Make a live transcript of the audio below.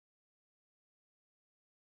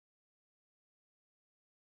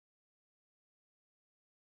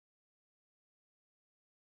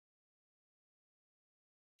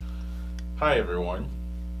Hi everyone.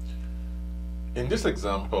 In this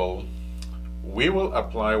example, we will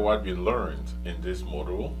apply what we learned in this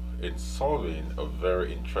module in solving a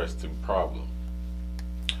very interesting problem.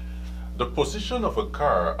 The position of a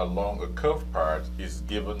car along a curved path is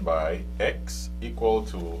given by x equal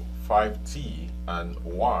to 5t and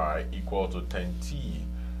y equal to 10t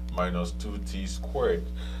minus 2t squared.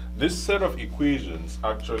 This set of equations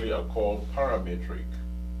actually are called parametric.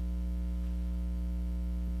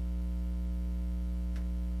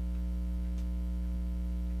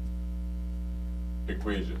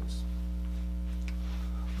 Equations.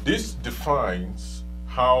 This defines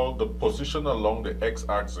how the position along the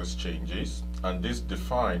x-axis changes, and this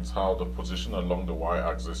defines how the position along the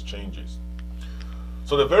y-axis changes.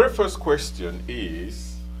 So the very first question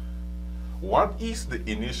is, what is the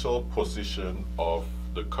initial position of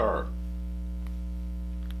the car?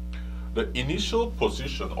 The initial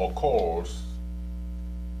position occurs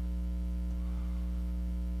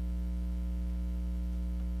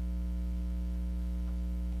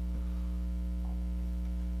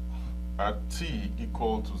at t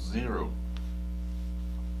equal to 0.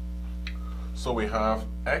 So we have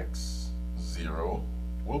x0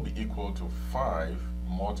 will be equal to 5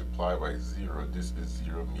 multiplied by 0. This is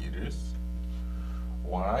 0 meters.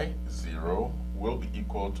 Y0 will be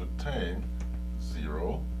equal to 10,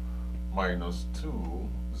 0 minus 2,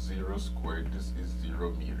 0 squared. This is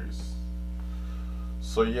 0 meters.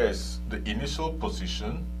 So yes, the initial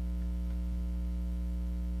position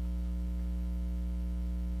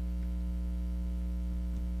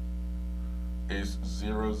is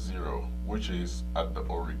 0, 0, which is at the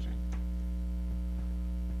origin.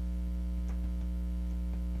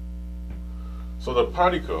 So the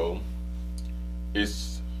particle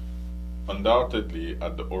is undoubtedly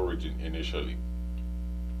at the origin initially.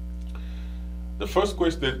 The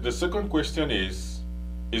second question is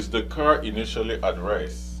the car initially at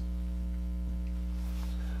rest?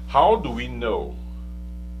 How do we know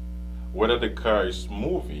whether the car is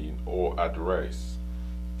moving or at rest?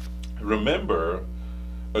 Remember,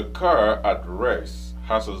 a car at rest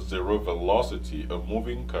has a zero velocity. A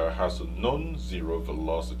moving car has a non-zero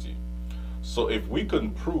velocity. So if we can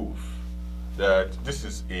prove that this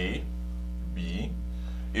is A, B,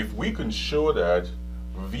 if we can show that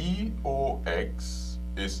Vox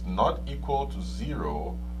is not equal to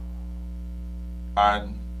 0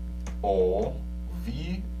 and or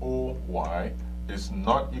Voy is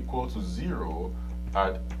not equal to 0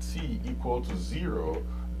 at t equal to 0,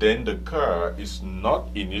 then the car is not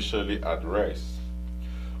initially at rest.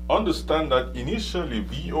 Understand that initially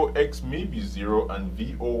Vox may be 0 and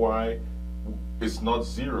Voy is not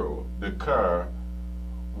 0. The car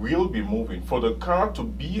will be moving. For the car to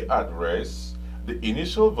be at rest, the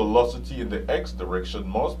initial velocity in the x direction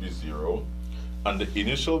must be 0, and the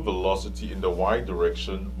initial velocity in the y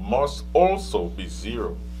direction must also be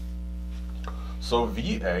 0. So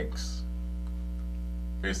Vx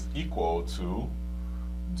is equal to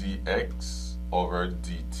dx over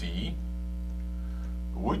dt,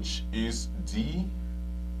 which is d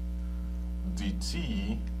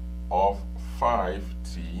dt of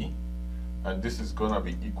 5t, and this is going to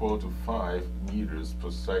be equal to 5 meters per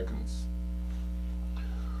second.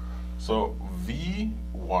 So Vy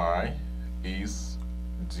is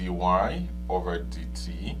dy over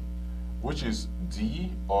dt, which is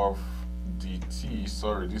d of dt,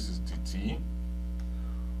 sorry, this is dt,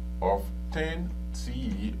 of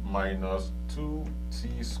 10t minus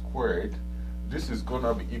 2t squared. This is going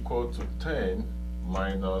to be equal to 10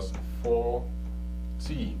 minus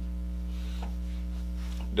 4t.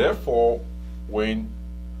 Therefore, when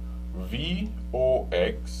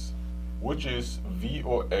Vox, which is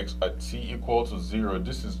Vox at t equal to 0,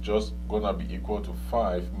 this is just going to be equal to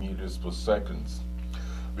 5 meters per second,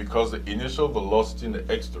 because the initial velocity in the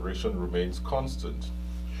x direction remains constant.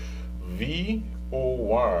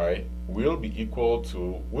 Voy will be equal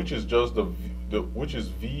to, which is just which is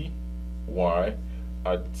Vy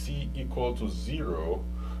at t equal to 0.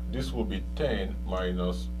 This will be 10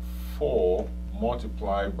 minus 4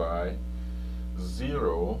 multiplied by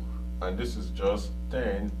 0, and this is just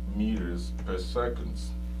 10 meters per second.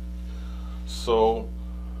 So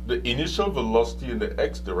the initial velocity in the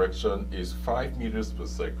x direction is 5 meters per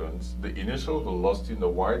second. The initial velocity in the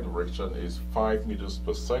y direction is 5 meters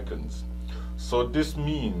per second. So this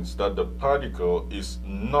means that the particle is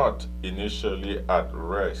not initially at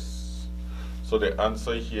rest. So the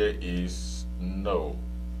answer here is no.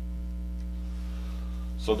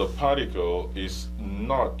 So the particle is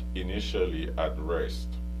not initially at rest.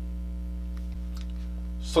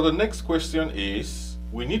 So the next question is,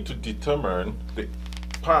 we need to determine the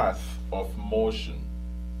path of motion.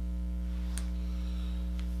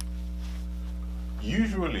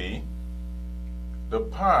 Usually, the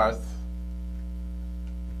path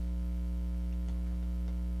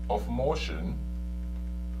of motion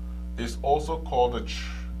is also called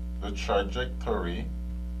the trajectory.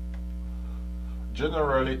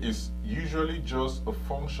 Generally, is usually just a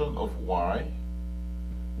function of y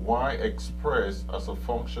expressed as a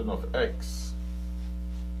function of x.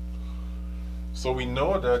 So we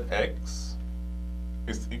know that x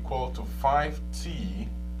is equal to 5t.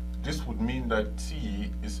 This would mean that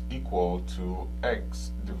t is equal to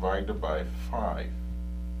x divided by 5.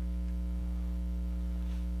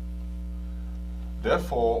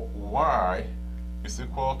 Therefore, y is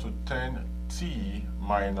equal to 10t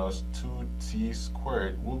minus 2t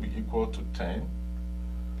squared will be equal to 10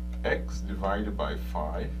 x divided by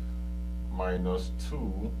 5 minus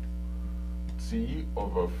 2t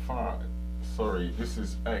over 5. Sorry, this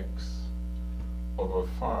is x over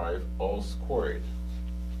 5 all squared.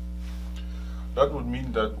 That would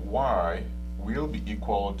mean that y will be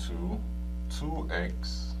equal to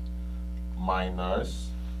 2x minus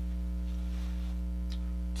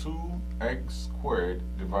 2x squared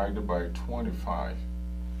divided by 25.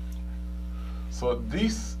 So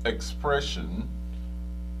this equation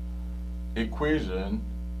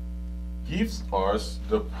gives us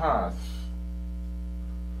the path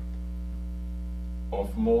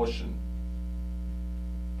of motion,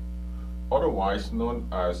 otherwise known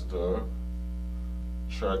as the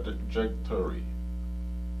trajectory.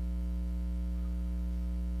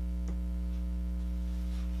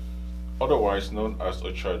 Otherwise known as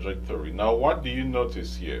a trajectory. Now, what do you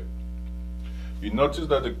notice here? You notice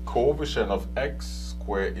that the coefficient of x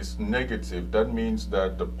squared is negative. That means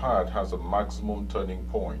that the path has a maximum turning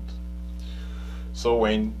point. So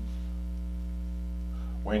when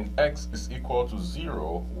x is equal to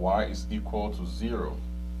 0, y is equal to 0.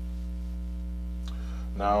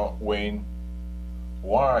 Now, when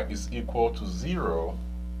y is equal to 0,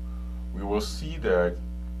 we will see that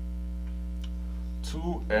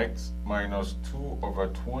 2x minus 2 over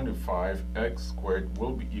 25 x squared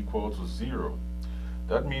will be equal to 0.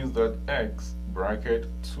 That means that x bracket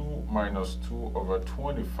 2 minus 2 over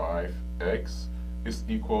 25 x is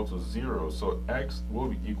equal to 0. So x will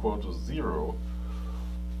be equal to 0,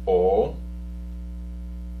 or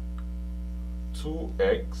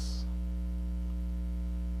 2x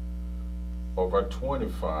over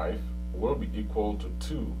 25 will be equal to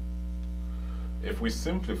 2. If we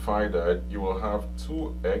simplify that, you will have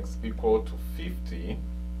 2x equal to 50,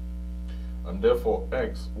 and therefore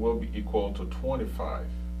x will be equal to 25.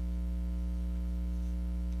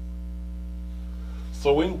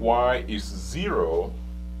 So when y is 0,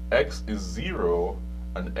 x is 0,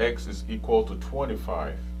 and x is equal to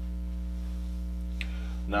 25.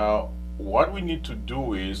 Now, what we need to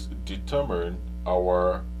do is determine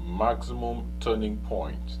our maximum turning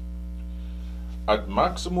point. At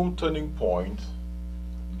maximum turning point,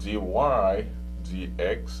 dy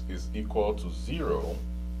dx is equal to 0,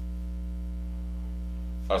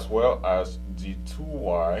 as well as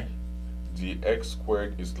d2y dx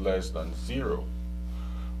squared is less than 0.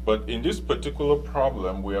 But in this particular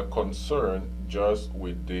problem, we are concerned just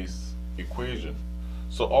with this equation.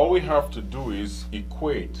 So all we have to do is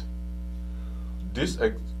equate this,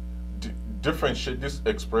 differentiate this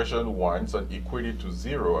expression once and equate it to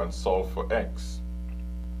 0 and solve for x.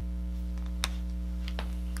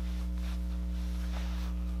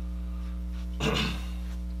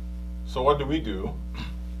 So what do we do?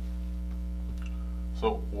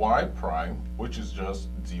 So y prime, which is just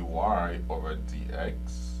dy over dx,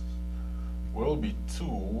 will be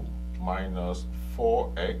 2 minus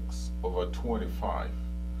 4x over 25.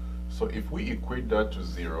 So if we equate that to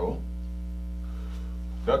 0,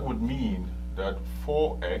 that would mean that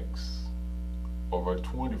 4x over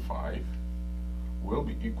 25 will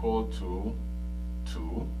be equal to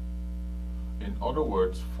 2. In other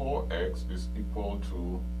words, 4x is equal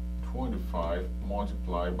to 25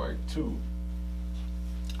 multiplied by 2.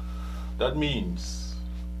 That means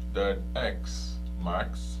that x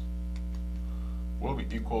max will be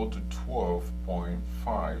equal to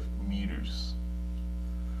 12.5 meters.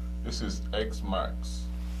 This is x max,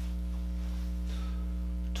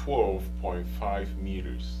 12.5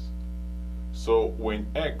 meters. So when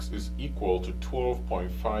x is equal to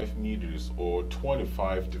 12.5 meters, or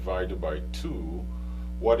 25 divided by 2,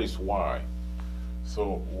 what is y?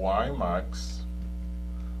 So y max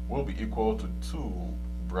will be equal to 2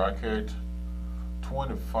 bracket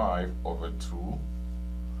 25 over 2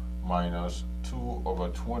 minus 2 over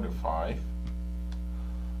 25,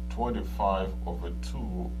 25 over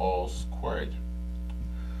 2 all squared.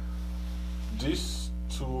 These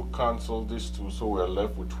two cancel these two, so we're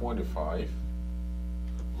left with 25.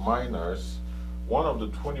 minus 1 of the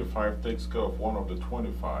 25 takes care of 1 of the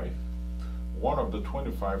 25. 1 of the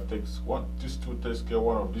 25 takes one, this 2 takes care of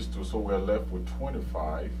 1 of these 2, so we're left with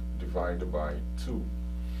 25 divided by 2.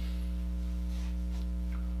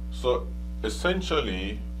 So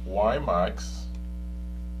essentially y max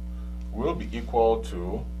will be equal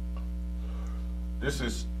to, this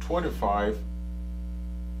is 25,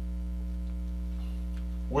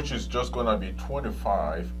 which is just going to be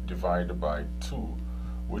 25 divided by 2,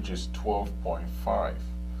 which is 12.5.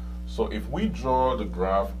 So if we draw the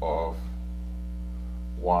graph of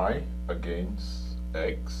y against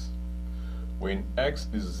x, when x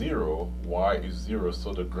is 0, y is 0,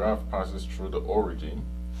 so the graph passes through the origin.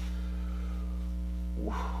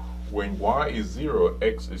 When y is 0,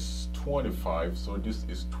 x is 25, so this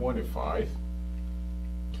is 25.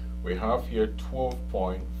 We have here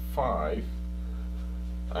 12.5,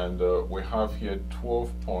 and we have here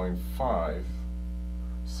 12.5.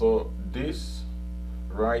 So this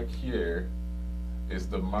right here is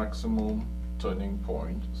the maximum turning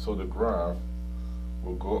point, so the graph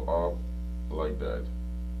will go up like that.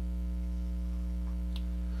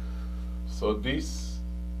 So this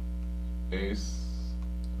is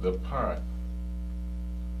the path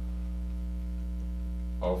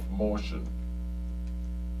of motion.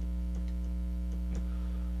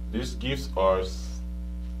 This gives us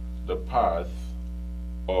the path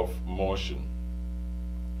of motion.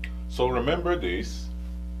 So remember this.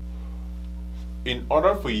 In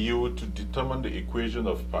order for you to determine the equation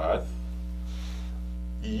of path,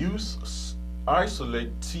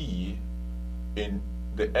 isolate t in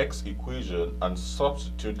the x equation and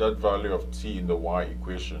substitute that value of t in the y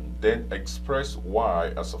equation. Then express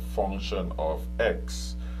y as a function of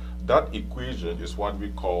x. That equation is what we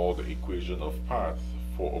call the equation of path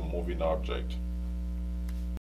for a moving object.